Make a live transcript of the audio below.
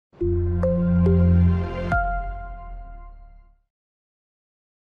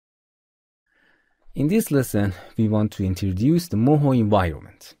In this lesson, we want to introduce the Moho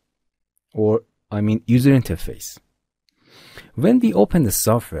environment, user interface. When we open the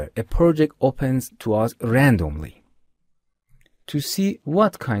software, a project opens to us randomly to see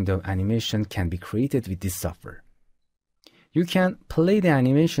what kind of animation can be created with this software. You can play the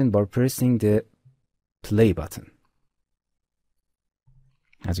animation by pressing the play button.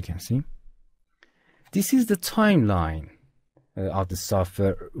 As you can see, this is the timeline of the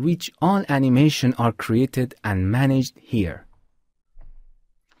software, which all animation are created and managed here,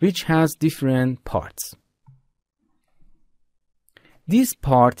 which has different parts. This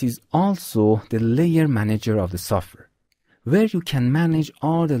part is also the layer manager of the software, where you can manage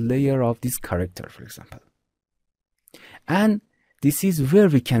all the layer of this character, for example. And this is where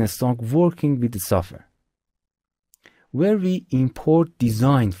we can start working with the software, where we import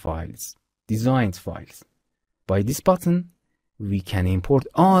design files. By this button, we can import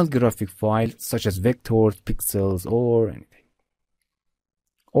all graphic files such as vectors, pixels, or anything.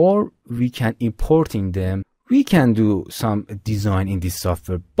 Or we can importing them. We can do some design in this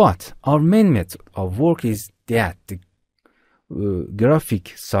software, but our main method of work is that the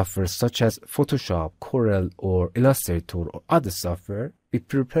graphic software such as Photoshop, Corel, or Illustrator, or other software, we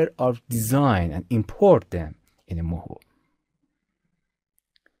prepare our design and import them in a Moho.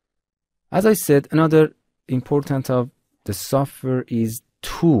 As I said, another important of the software is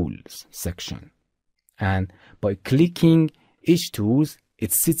tools section, and by clicking each tools,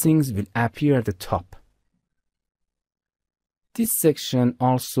 its settings will appear at the top. This section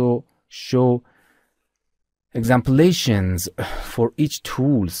also show examples for each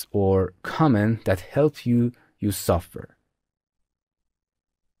tools or comment that help you use software.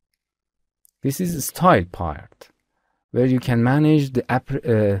 This is the style part, where you can manage the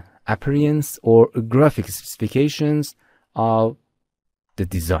appearance or graphic specifications of the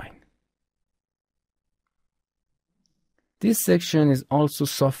design. This section is also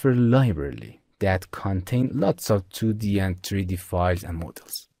software library that contain lots of 2D and 3D files and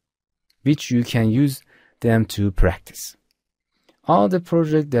models, which you can use them to practice. All the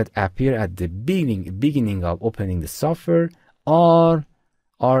projects that appear at the beginning of opening the software are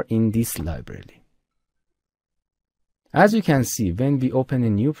in this library. As you can see, when we open a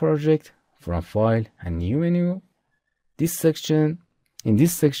new project from File and New Menu, in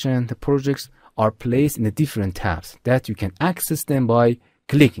this section, the projects are placed in the different tabs that you can access them by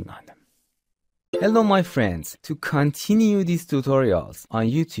clicking on them. Hello, my friends. To continue these tutorials on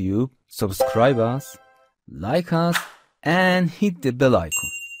YouTube, subscribe us, like us, and hit the bell icon.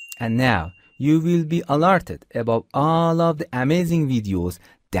 And now you will be alerted about all of the amazing videos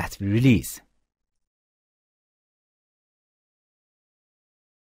that we release.